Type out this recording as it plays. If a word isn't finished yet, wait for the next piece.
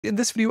In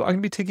this video, I'm going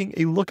to be taking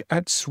a look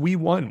at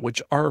SWE-1,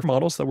 which are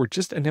models that were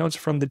just announced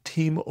from the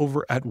team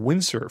over at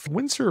Windsurf.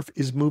 Windsurf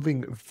is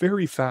moving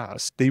very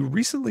fast. They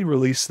recently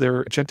released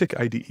their agentic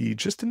IDE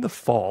just in the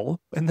fall,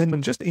 and then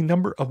in just a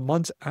number of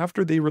months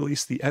after they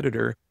released the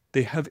editor,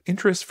 they have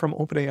interest from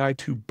OpenAI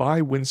to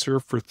buy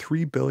Windsurf for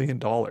 $3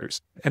 billion.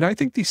 And I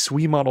think these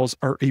SWE models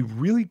are a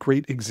really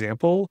great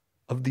example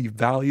of the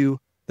value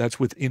that's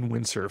within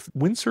Windsurf.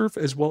 Windsurf,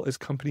 as well as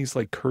companies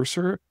like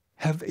Cursor,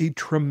 have a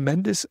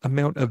tremendous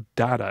amount of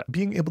data.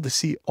 Being able to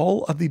see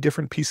all of the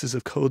different pieces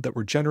of code that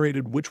were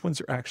generated, which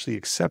ones are actually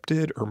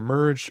accepted or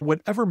merged,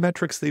 whatever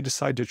metrics they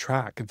decide to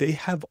track, they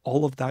have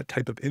all of that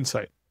type of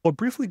insight. I'll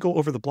briefly go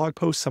over the blog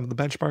post, some of the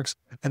benchmarks,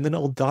 and then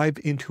I'll dive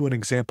into an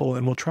example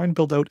and we'll try and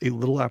build out a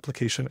little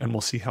application and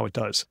we'll see how it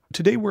does.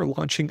 Today, we're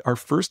launching our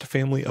first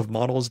family of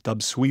models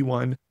dubbed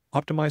SWE-1,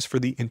 optimized for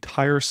the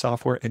entire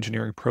software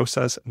engineering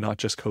process, not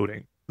just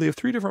coding. They have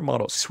three different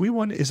models.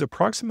 SWE-1 is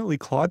approximately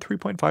Claude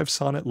 3.5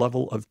 sonnet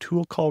level of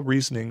tool call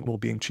reasoning while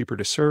being cheaper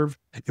to serve.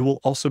 It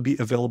will also be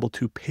available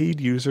to paid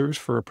users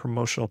for a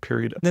promotional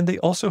period. And then they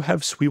also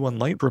have SWE One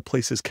Light,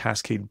 replaces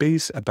Cascade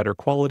Base at better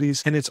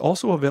qualities, and it's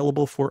also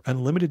available for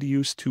unlimited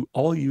use to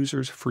all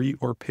users, free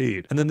or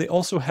paid. And then they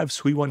also have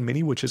SWE One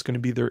Mini, which is going to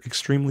be their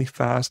extremely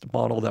fast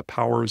model that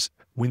powers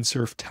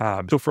Windsurf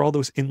tab. So for all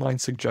those inline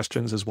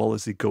suggestions as well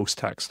as the ghost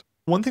text.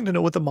 One thing to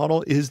know with the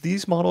model is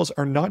these models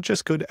are not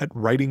just good at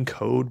writing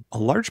code. A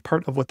large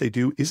part of what they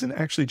do isn't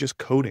actually just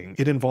coding.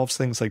 It involves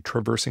things like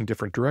traversing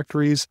different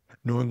directories,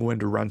 knowing when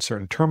to run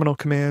certain terminal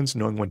commands,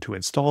 knowing when to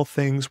install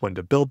things, when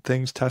to build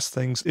things, test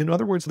things. In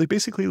other words, they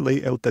basically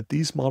lay out that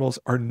these models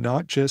are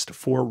not just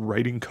for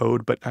writing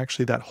code, but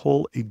actually that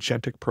whole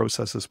agentic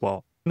process as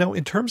well. Now,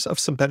 in terms of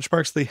some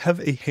benchmarks, they have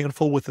a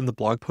handful within the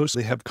blog post.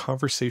 They have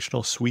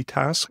conversational SWE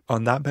tasks.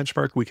 On that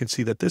benchmark, we can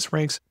see that this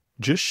ranks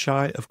just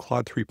shy of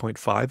Claude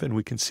 3.5, and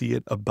we can see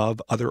it above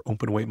other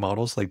open weight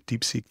models like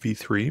DeepSeek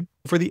V3.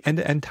 For the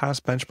end-to-end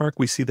task benchmark,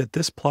 we see that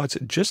this plots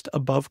just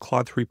above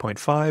Claude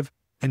 3.5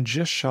 and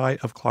just shy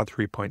of Claude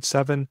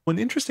 3.7. One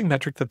interesting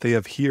metric that they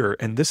have here,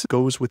 and this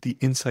goes with the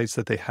insights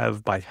that they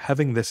have by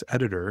having this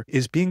editor,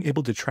 is being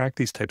able to track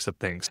these types of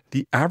things.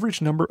 The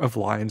average number of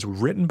lines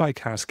written by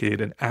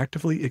Cascade and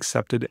actively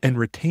accepted and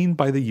retained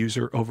by the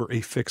user over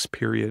a fixed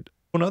period.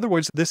 In other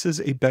words, this is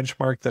a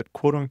benchmark that,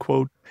 quote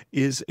unquote,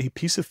 is a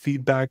piece of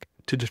feedback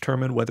to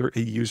determine whether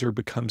a user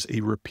becomes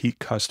a repeat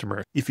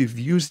customer. If you've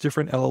used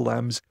different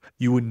LLMs,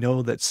 you would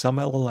know that some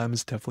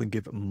LLMs definitely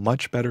give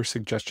much better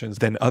suggestions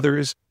than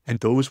others,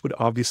 and those would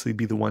obviously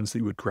be the ones that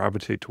you would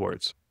gravitate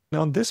towards.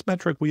 Now, on this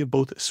metric, we have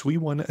both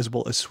SWE-1 as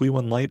well as SWE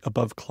One Light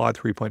above Claude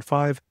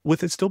 3.5,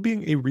 with it still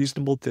being a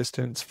reasonable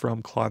distance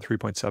from Claude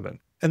 3.7.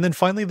 And then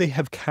finally, they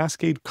have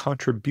Cascade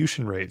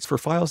contribution rates. For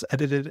files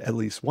edited at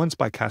least once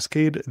by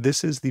Cascade,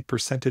 this is the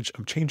percentage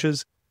of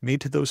changes made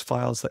to those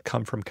files that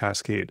come from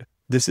Cascade.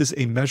 This is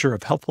a measure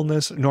of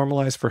helpfulness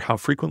normalized for how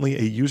frequently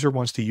a user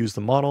wants to use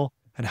the model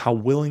and how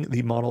willing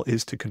the model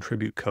is to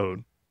contribute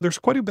code. There's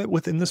quite a bit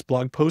within this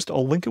blog post.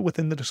 I'll link it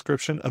within the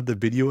description of the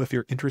video if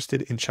you're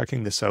interested in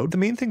checking this out. The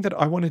main thing that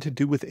I wanted to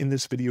do within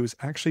this video is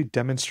actually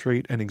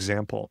demonstrate an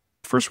example.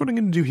 First, what I'm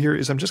going to do here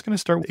is I'm just going to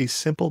start with a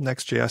simple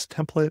Next.js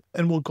template,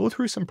 and we'll go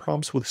through some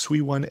prompts with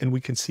SWE-1 and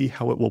we can see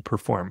how it will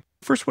perform.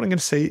 First, what I'm going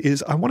to say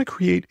is I want to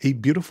create a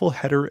beautiful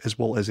header as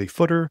well as a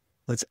footer.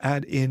 Let's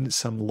add in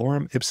some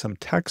lorem ipsum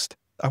text.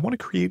 I want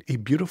to create a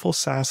beautiful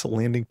SaaS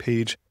landing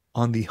page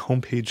on the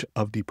homepage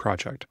of the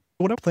project.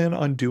 What I plan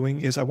on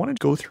doing is I want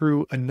to go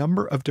through a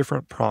number of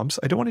different prompts.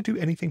 I don't want to do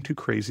anything too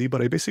crazy, but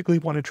I basically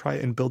want to try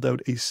and build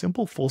out a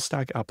simple full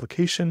stack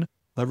application,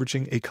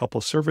 leveraging a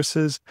couple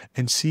services,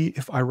 and see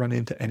if I run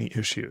into any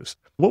issues.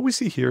 What we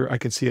see here, I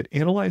can see it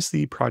analyze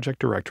the project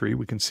directory.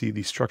 We can see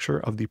the structure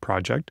of the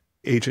project.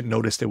 Agent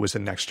noticed it was a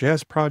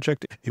Next.js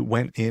project. It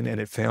went in and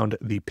it found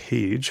the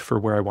page for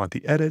where I want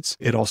the edits.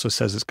 It also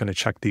says it's going to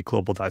check the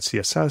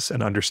global.css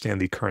and understand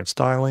the current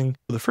styling.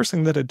 The first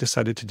thing that it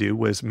decided to do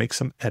was make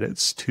some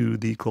edits to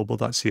the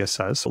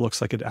global.css. It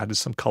looks like it added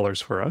some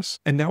colors for us.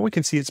 And now we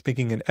can see it's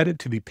making an edit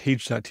to the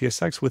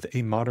page.tsx with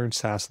a modern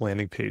SaaS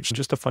landing page.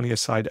 Just a funny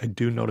aside, I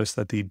do notice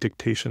that the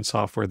dictation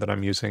software that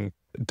I'm using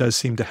does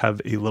seem to have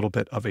a little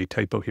bit of a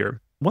typo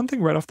here. One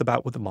thing right off the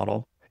bat with the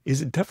model is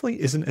it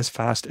definitely isn't as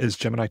fast as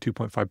Gemini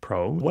 2.5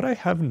 Pro. What I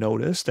have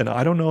noticed, and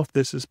I don't know if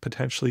this is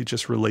potentially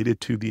just related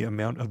to the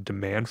amount of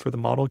demand for the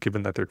model,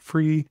 given that they're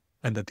free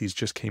and that these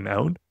just came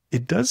out,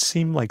 it does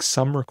seem like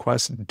some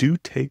requests do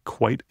take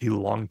quite a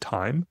long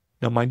time.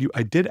 Now, mind you,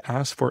 I did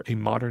ask for a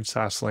modern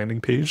SaaS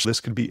landing page. This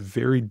could be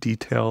very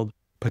detailed,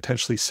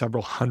 potentially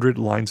several hundred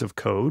lines of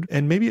code,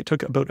 and maybe it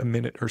took about a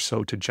minute or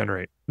so to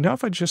generate. Now,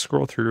 if I just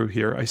scroll through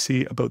here, I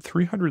see about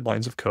 300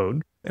 lines of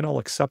code, and I'll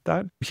accept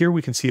that. Here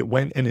we can see it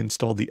went and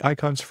installed the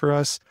icons for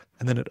us,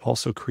 and then it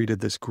also created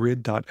this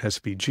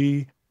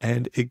grid.svg,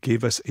 and it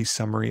gave us a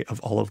summary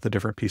of all of the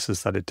different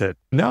pieces that it did.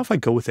 Now, if I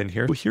go within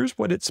here, here's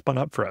what it spun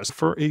up for us.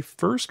 For a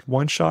first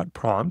one-shot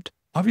prompt,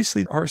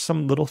 obviously, there are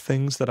some little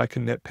things that I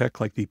can nitpick,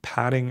 like the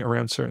padding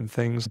around certain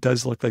things. It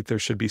does look like there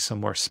should be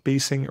some more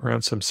spacing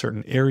around some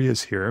certain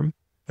areas here.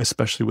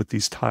 especially with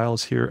these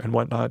tiles here and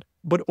whatnot.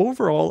 But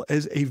overall,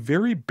 as a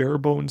very bare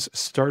bones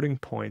starting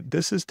point,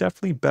 this is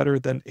definitely better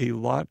than a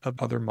lot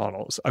of other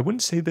models. I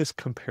wouldn't say this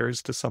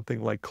compares to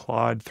something like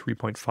Claude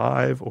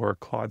 3.5 or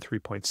Claude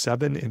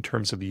 3.7 in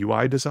terms of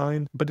UI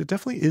design, but it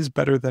definitely is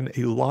better than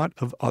a lot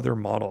of other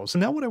models. So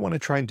now what I want to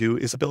try and do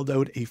is build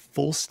out a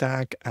full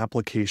stack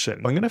application.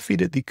 I'm going to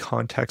feed it the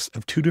context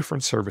of two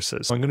different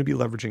services. So I'm going to be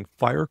leveraging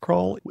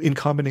Firecrawl in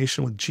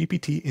combination with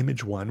GPT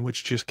Image 1,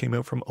 which just came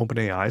out from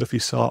OpenAI. So if you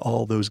saw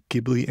all those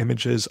Ghibli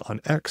images on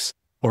X,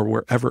 or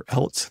wherever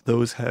else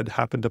those had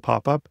happened to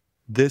pop up,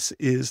 this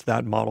is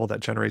that model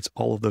that generates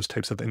all of those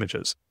types of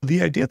images.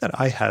 The idea that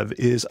I have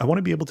is I want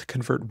to be able to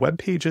convert web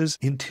pages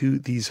into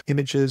these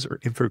images or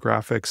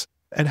infographics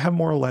and have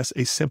more or less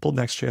a simple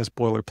Next.js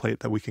boilerplate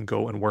that we can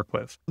go and work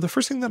with. The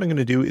first thing that I'm going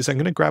to do is I'm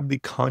going to grab the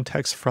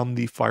context from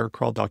the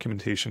Firecrawl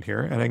documentation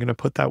here, and I'm going to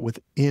put that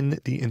within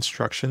the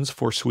instructions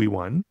for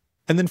SWE-1.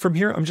 And then from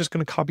here, I'm just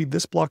going to copy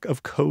this block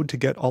of code to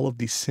get all of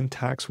the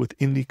syntax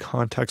within the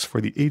context for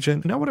the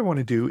agent. Now what I want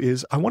to do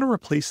is I want to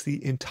replace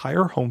the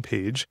entire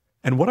homepage.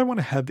 And what I want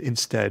to have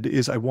instead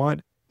is I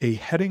want a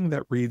heading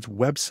that reads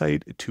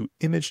website to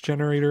image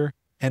generator,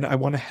 and I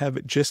want to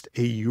have just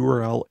a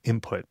URL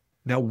input.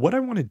 Now what I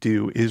want to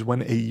do is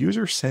when a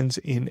user sends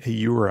in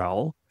a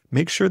URL,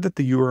 make sure that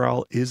the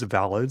URL is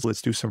valid.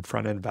 Let's do some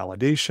front-end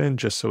validation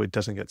just so it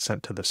doesn't get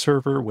sent to the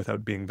server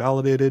without being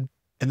validated.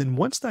 And then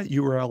once that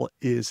URL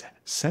is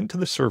sent to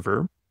the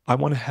server, I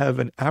want to have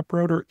an app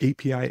router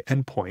API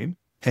endpoint.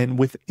 And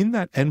within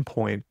that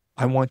endpoint,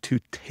 I want to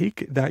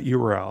take that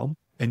URL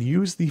and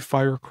use the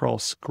Firecrawl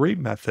scrape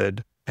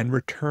method and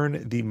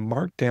return the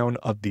markdown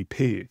of the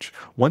page.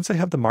 Once I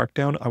have the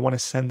markdown, I want to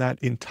send that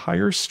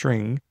entire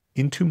string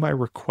into my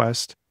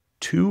request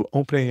to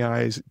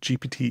OpenAI's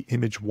GPT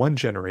Image 1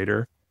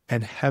 generator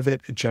and have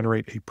it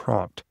generate a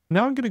prompt.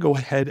 Now I'm going to go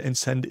ahead and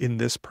send in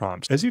this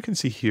prompt. As you can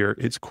see here,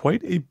 it's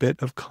quite a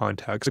bit of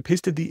context. I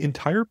pasted the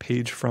entire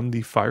page from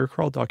the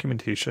Firecrawl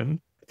documentation,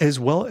 as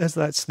well as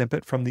that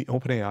snippet from the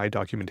OpenAI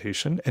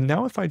documentation. And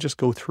now if I just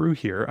go through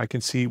here, I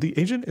can see the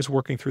agent is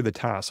working through the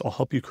tasks. I'll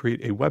help you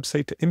create a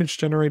website to image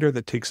generator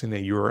that takes in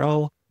a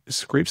URL,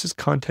 scrapes its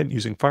content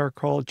using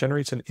Firecrawl,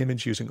 generates an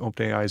image using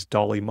OpenAI's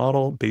DALL-E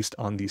model based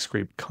on the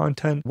scraped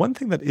content. One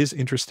thing that is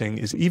interesting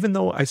is even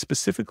though I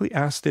specifically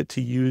asked it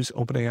to use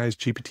OpenAI's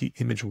GPT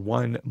Image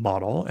 1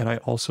 model, and I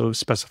also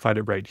specified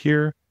it right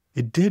here,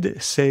 it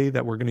did say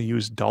that we're going to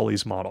use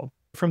DALL-E's model.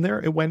 From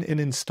there, it went and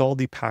installed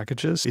the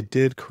packages. It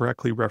did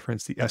correctly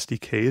reference the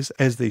SDKs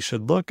as they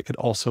should look. It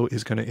also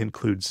is going to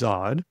include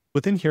Zod.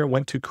 Within here, it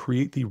went to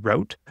create the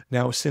route.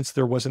 Now, since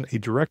there wasn't a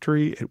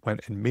directory, it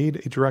went and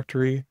made a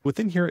directory.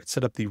 Within here, it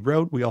set up the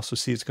route. We also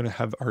see it's going to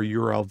have our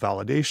URL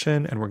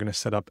validation, and we're going to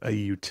set up a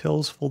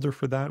utils folder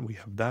for that. We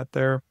have that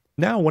there.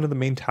 Now, one of the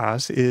main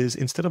tasks is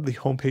instead of the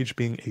homepage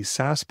being a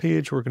SaaS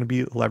page, we're going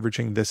to be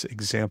leveraging this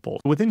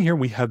example. Within here,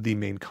 we have the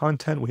main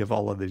content. We have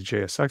all of the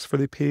JSX for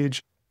the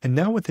page. And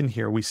now within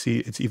here, we see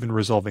it's even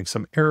resolving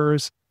some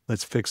errors.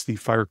 Let's fix the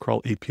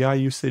Firecrawl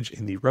API usage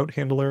in the route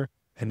handler.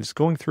 And it's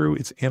going through,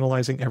 it's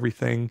analyzing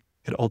everything.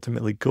 It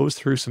ultimately goes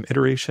through some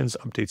iterations,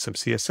 updates some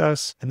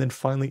CSS, and then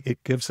finally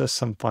it gives us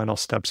some final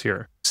steps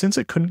here. Since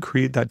it couldn't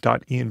create that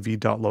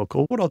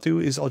 .env.local, what I'll do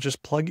is I'll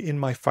just plug in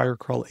my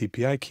Firecrawl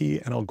API key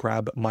and I'll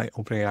grab my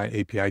OpenAI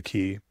API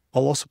key.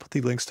 I'll also put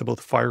the links to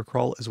both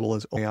Firecrawl as well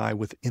as OpenAI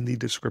within the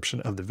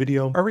description of the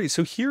video. All right,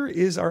 so here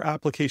is our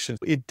application.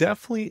 It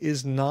definitely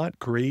is not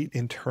great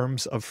in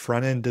terms of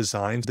front-end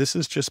design. This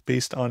is just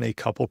based on a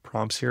couple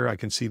prompts here. I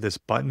can see this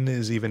button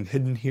is even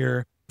hidden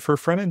here. For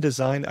front-end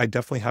design, I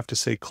definitely have to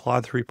say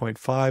Claude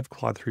 3.5,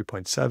 Claude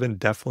 3.7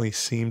 definitely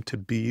seem to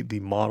be the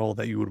model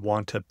that you would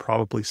want to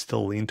probably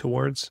still lean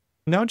towards.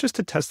 Now, just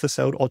to test this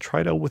out, I'll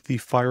try it out with the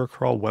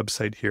Firecrawl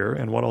website here.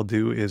 And what I'll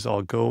do is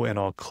I'll go and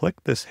I'll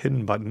click this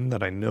hidden button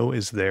that I know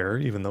is there,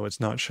 even though it's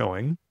not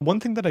showing. One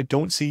thing that I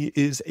don't see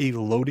is a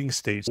loading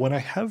state. When I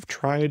have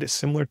tried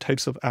similar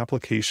types of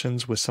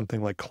applications with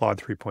something like Claude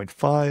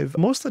 3.5,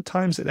 most of the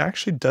times it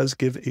actually does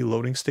give a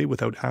loading state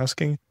without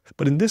asking.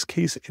 But in this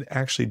case, it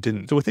actually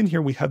didn't. So within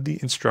here, we have the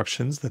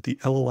instructions that the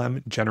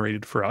LLM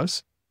generated for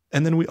us.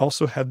 And then we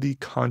also have the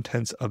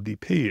contents of the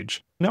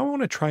page. Now I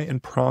want to try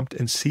and prompt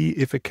and see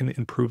if it can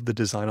improve the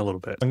design a little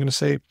bit. I'm going to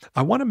say,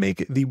 I want to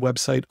make the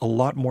website a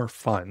lot more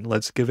fun.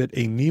 Let's give it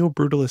a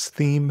neo-brutalist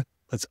theme.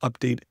 Let's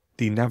update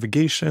the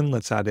navigation.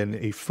 Let's add in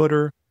a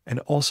footer. And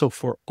also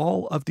for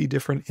all of the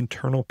different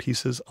internal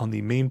pieces on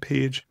the main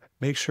page,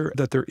 make sure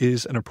that there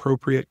is an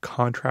appropriate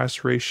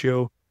contrast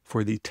ratio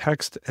for the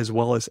text as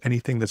well as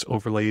anything that's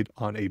overlaid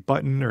on a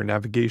button or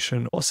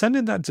navigation. I'll send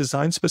in that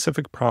design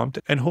specific prompt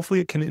and hopefully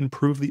it can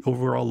improve the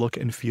overall look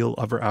and feel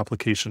of our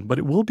application, but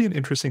it will be an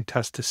interesting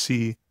test to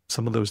see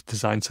some of those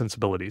design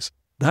sensibilities.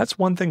 That's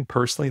one thing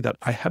personally that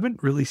I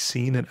haven't really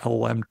seen an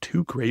LLM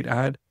too great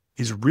at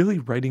is really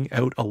writing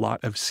out a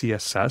lot of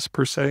CSS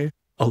per se.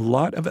 A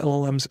lot of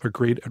LLMs are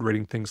great at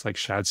writing things like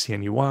Shad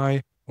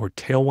CNUI or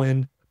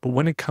Tailwind, but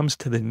when it comes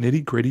to the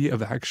nitty gritty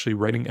of actually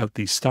writing out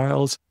these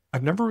styles,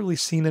 I've never really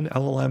seen an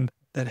LLM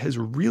that has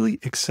really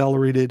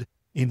accelerated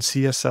in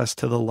CSS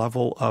to the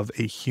level of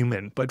a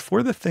human. But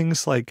for the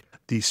things like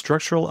the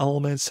structural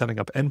elements, setting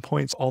up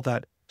endpoints, all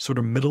that sort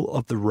of middle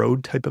of the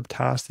road type of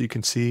task that you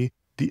can see,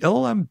 the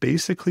LLM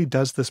basically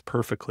does this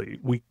perfectly.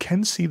 We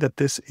can see that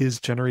this is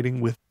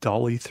generating with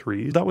DALL-E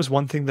 3. That was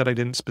one thing that I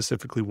didn't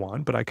specifically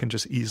want, but I can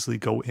just easily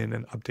go in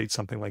and update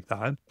something like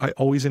that. I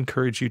always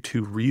encourage you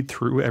to read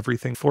through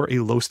everything for a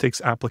low stakes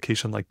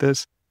application like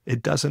this.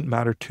 It doesn't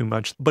matter too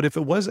much, but if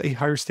it was a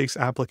higher stakes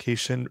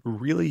application,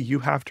 really you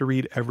have to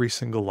read every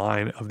single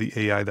line of the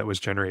AI that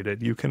was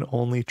generated. You can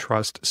only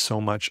trust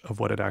so much of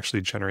what it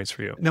actually generates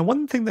for you. Now,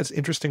 one thing that's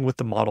interesting with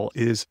the model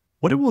is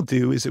what it will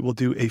do is it will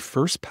do a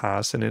first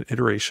pass and an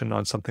iteration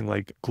on something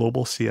like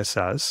global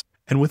CSS.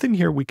 And within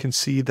here, we can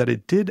see that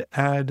it did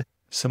add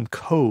some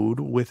code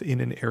within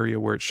an area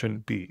where it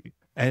shouldn't be.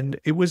 And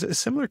it was a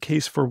similar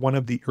case for one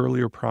of the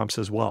earlier prompts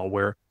as well,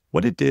 where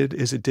what it did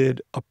is it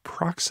did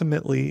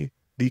approximately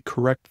the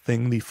correct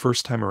thing the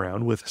first time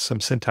around with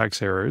some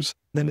syntax errors.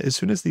 Then as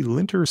soon as the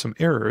linter some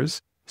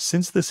errors,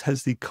 since this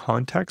has the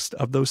context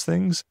of those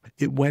things,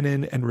 it went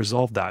in and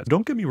resolved that.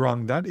 Don't get me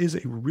wrong, that is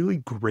a really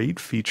great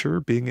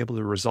feature, being able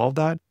to resolve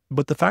that.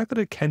 But the fact that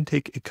it can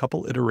take a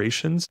couple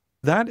iterations,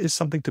 that is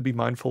something to be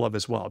mindful of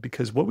as well,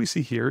 because what we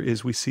see here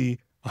is we see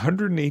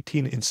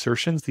 118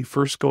 insertions the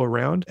first go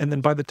around, and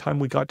then by the time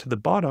we got to the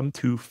bottom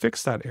to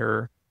fix that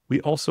error, we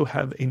also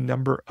have a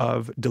number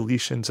of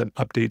deletions and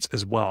updates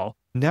as well.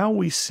 Now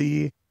we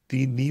see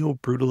the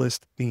neo-brutalist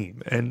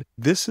theme, and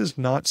this is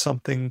not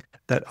something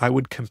that I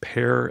would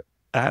compare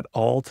at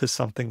all to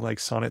something like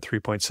Sonnet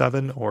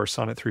 3.7 or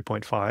Sonnet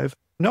 3.5.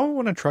 Now I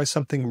want to try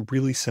something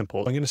really simple.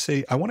 I'm going to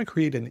say I want to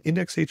create an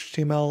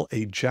index.html,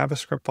 a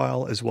JavaScript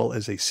file, as well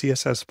as a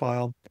CSS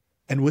file.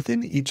 And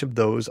within each of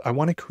those, I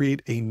want to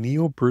create a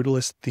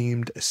neo-brutalist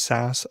themed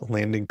SaaS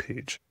landing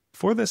page.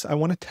 For this, I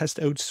want to test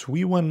out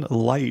SWE One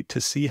Light to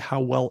see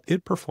how well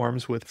it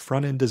performs with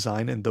front-end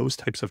design and those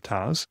types of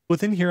tasks.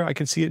 Within here, I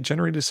can see it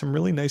generated some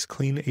really nice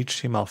clean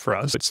HTML for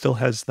us. It still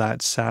has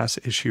that Sass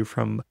issue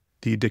from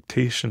the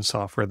dictation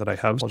software that I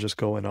have. I'll just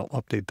go and I'll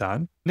update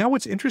that. Now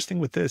what's interesting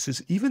with this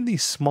is even the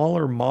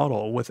smaller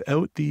model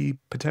without the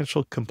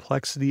potential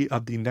complexity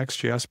of the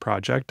Next.js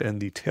project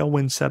and the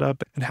Tailwind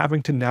setup and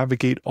having to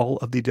navigate all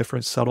of the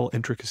different subtle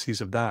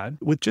intricacies of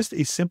that, with just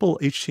a simple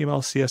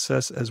HTML,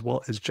 CSS, as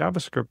well as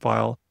JavaScript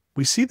file,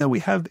 we see that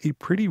we have a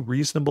pretty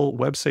reasonable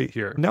website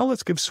here. Now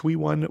let's give SWE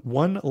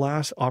one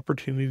last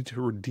opportunity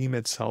to redeem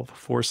itself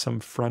for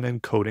some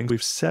front-end coding.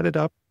 We've set it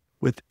up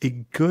with a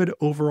good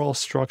overall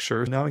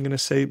structure. Now I'm going to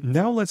say,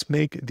 now let's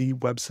make the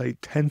website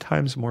 10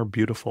 times more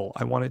beautiful.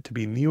 I want it to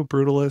be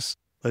neo-brutalist.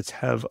 Let's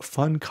have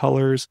fun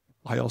colors.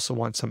 I also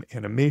want some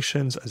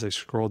animations as I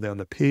scroll down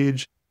the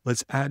page.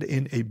 Let's add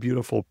in a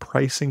beautiful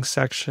pricing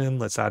section.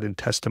 Let's add in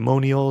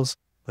testimonials.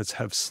 Let's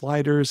have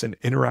sliders and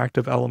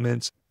interactive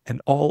elements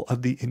and all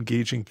of the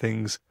engaging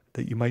things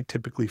that you might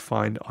typically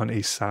find on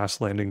a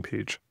SaaS landing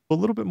page. A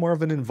little bit more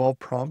of an involved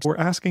prompt. We're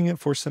asking it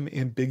for some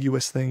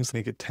ambiguous things,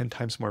 make it 10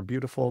 times more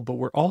beautiful, but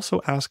we're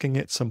also asking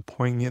it some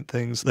poignant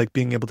things like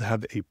being able to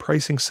have a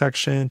pricing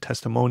section,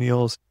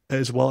 testimonials,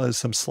 as well as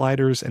some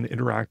sliders and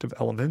interactive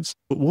elements.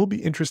 It will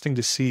be interesting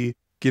to see,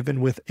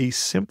 given with a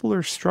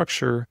simpler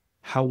structure,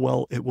 how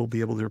well it will be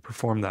able to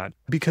perform that.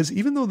 Because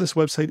even though this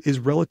website is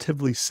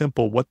relatively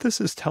simple, what this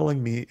is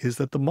telling me is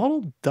that the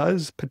model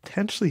does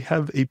potentially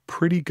have a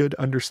pretty good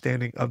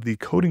understanding of the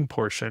coding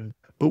portion.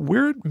 But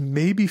where it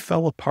maybe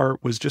fell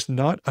apart was just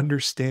not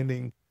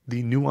understanding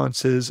the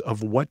nuances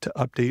of what to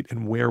update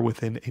and where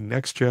within a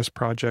Next.js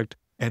project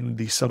and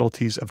the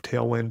subtleties of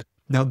Tailwind.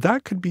 Now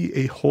that could be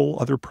a whole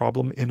other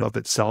problem in of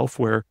itself,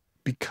 where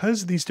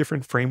because these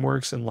different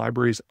frameworks and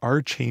libraries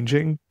are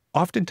changing,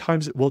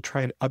 oftentimes it will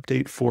try and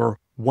update for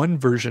one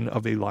version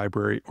of a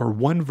library or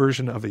one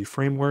version of a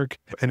framework,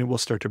 and it will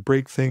start to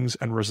break things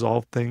and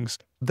resolve things.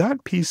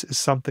 That piece is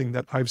something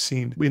that I've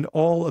seen in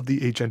all of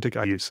the agentic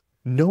IDEs.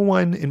 No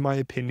one, in my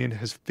opinion,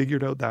 has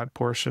figured out that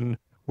portion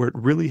where it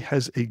really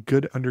has a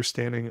good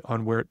understanding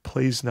on where it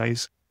plays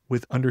nice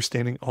with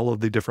understanding all of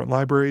the different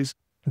libraries.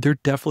 There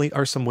definitely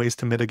are some ways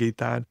to mitigate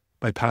that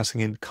by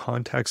passing in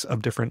context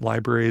of different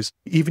libraries.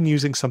 Even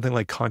using something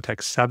like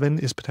Context 7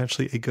 is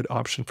potentially a good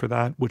option for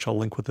that, which I'll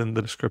link within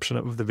the description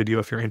of the video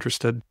if you're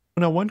interested.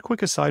 Now, one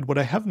quick aside, what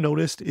I have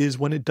noticed is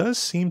when it does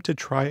seem to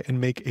try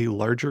and make a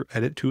larger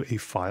edit to a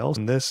file,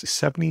 in this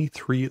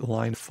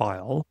 73-line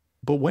file,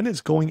 but when it's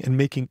going and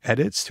making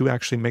edits to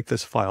actually make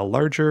this file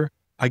larger,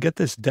 I get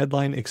this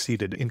deadline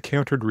exceeded,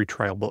 encountered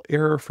retriable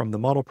error from the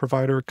model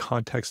provider,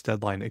 context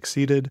deadline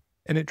exceeded,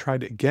 and it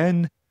tried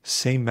again,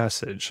 same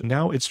message.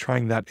 Now it's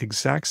trying that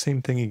exact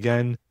same thing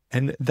again,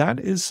 and that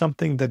is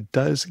something that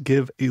does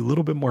give a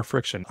little bit more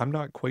friction. I'm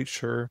not quite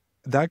sure.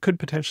 That could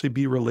potentially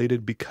be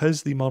related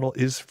because the model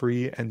is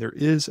free and there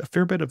is a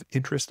fair bit of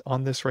interest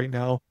on this right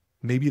now.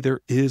 maybe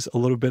there is a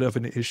little bit of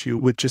an issue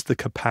with just the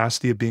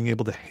capacity of being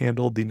able to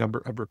handle the number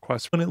of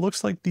requests. And it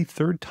looks like the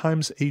third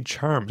time's a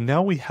charm.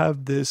 Now we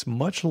have this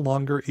much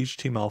longer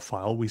HTML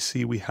file. We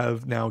see we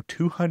have now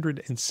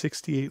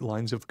 268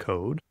 lines of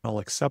code. I'll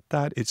accept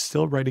that. It's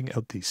still writing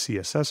out the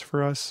CSS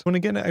for us. And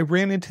again, I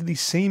ran into the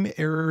same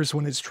errors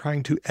when it's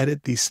trying to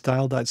edit the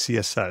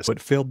style.css. It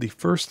failed the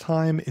first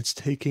time. It's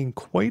taking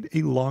quite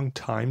a long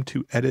time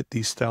to edit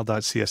the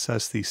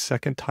style.css the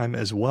second time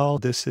as well.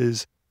 This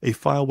is a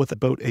file with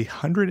about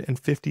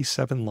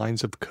 157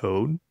 lines of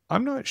code.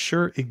 I'm not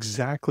sure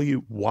exactly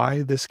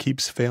why this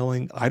keeps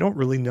failing. I don't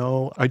really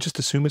know. I just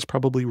assume it's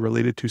probably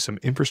related to some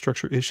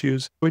infrastructure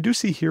issues. So I do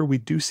see here, we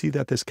do see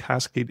that this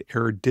cascade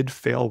error did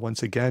fail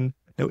once again.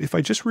 Now, if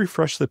I just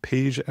refresh the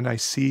page and I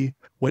see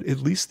what at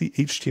least the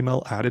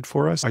HTML added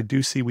for us, I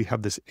do see we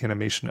have this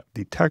animation of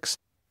the text.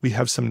 We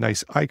have some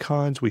nice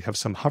icons. We have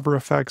some hover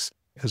effects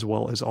as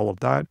well as all of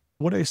that.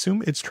 What I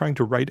assume it's trying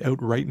to write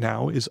out right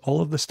now is all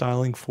of the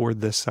styling for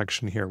this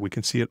section here. We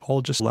can see it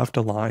all just left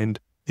aligned.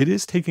 It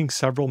is taking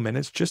several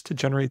minutes just to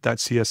generate that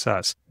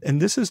CSS.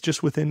 And this is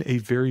just within a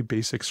very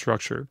basic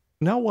structure.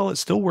 Now, while it's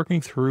still working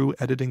through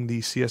editing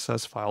the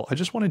CSS file, I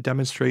just want to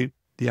demonstrate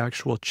the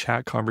actual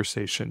chat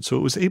conversation. So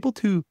it was able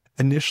to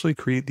initially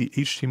create the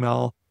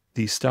HTML,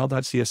 the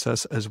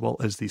style.css, as well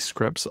as the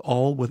scripts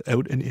all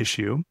without an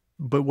issue.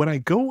 But when I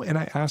go and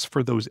I ask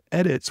for those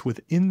edits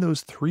within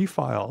those three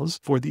files,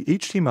 for the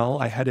HTML,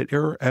 I had it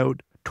error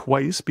out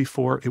twice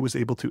before it was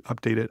able to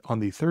update it on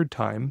the third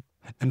time.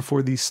 And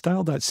for the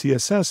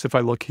style.css, if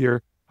I look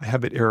here, I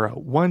have it error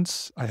out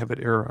once, I have it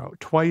error out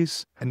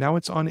twice, and now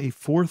it's on a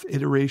fourth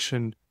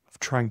iteration of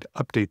trying to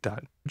update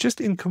that.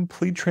 Just in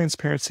complete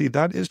transparency,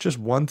 that is just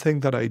one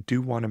thing that I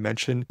do want to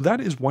mention.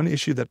 That is one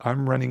issue that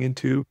I'm running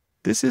into.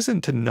 This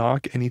isn't to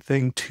knock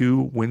anything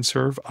to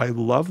Windsurf. I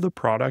love the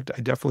product.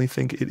 I definitely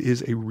think it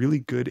is a really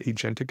good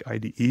agentic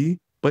IDE,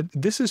 but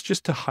this is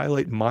just to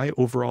highlight my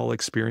overall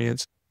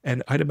experience.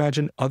 And I'd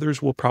imagine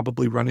others will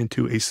probably run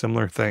into a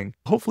similar thing.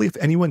 Hopefully, if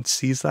anyone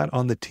sees that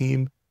on the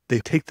team, they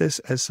take this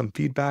as some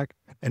feedback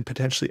and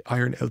potentially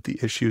iron out the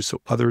issues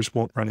so others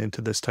won't run into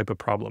this type of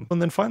problem.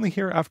 And then finally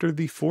here, after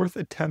the fourth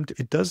attempt,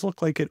 it does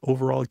look like it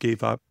overall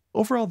gave up.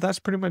 Overall, that's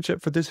pretty much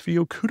it for this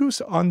video. Kudos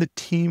on the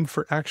team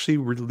for actually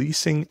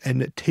releasing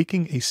and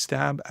taking a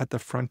stab at the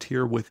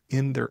frontier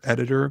within their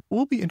editor. It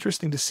will be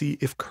interesting to see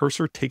if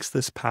Cursor takes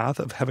this path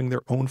of having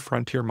their own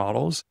frontier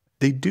models.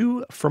 They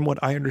do, from what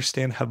I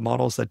understand, have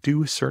models that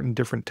do certain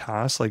different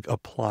tasks, like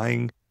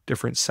applying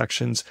different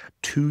sections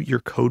to your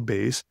code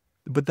base.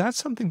 But that's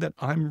something that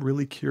I'm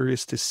really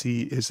curious to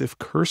see, is if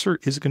Cursor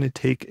is going to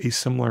take a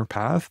similar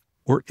path,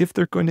 or if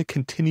they're going to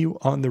continue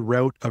on the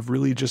route of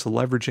really just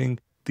leveraging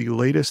the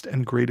latest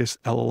and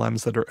greatest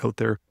LLMs that are out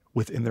there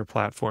within their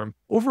platform.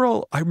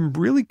 Overall, I'm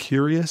really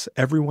curious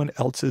everyone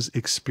else's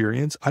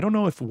experience. I don't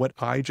know if what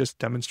I just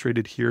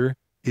demonstrated here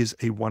is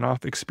a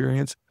one-off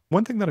experience.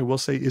 One thing that I will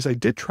say is I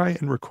did try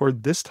and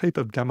record this type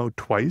of demo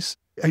twice.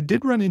 I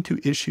did run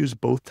into issues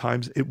both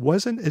times. It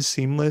wasn't as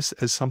seamless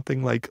as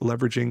something like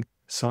leveraging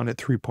Sonnet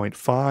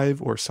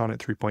 3.5 or Sonnet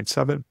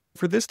 3.7.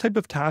 For this type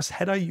of task,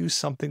 had I used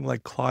something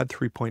like Claude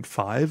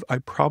 3.5, I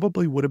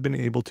probably would have been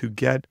able to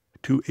get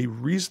to a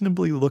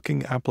reasonably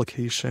looking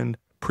application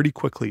pretty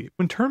quickly.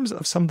 In terms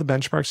of some of the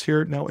benchmarks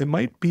here, now it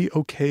might be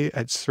okay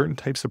at certain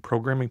types of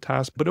programming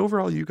tasks, but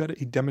overall you got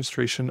a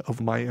demonstration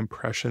of my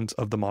impressions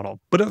of the model.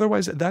 But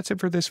otherwise, that's it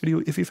for this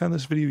video. If you found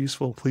this video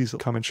useful, please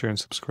comment, share, and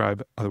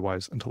subscribe.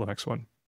 Otherwise, until the next one.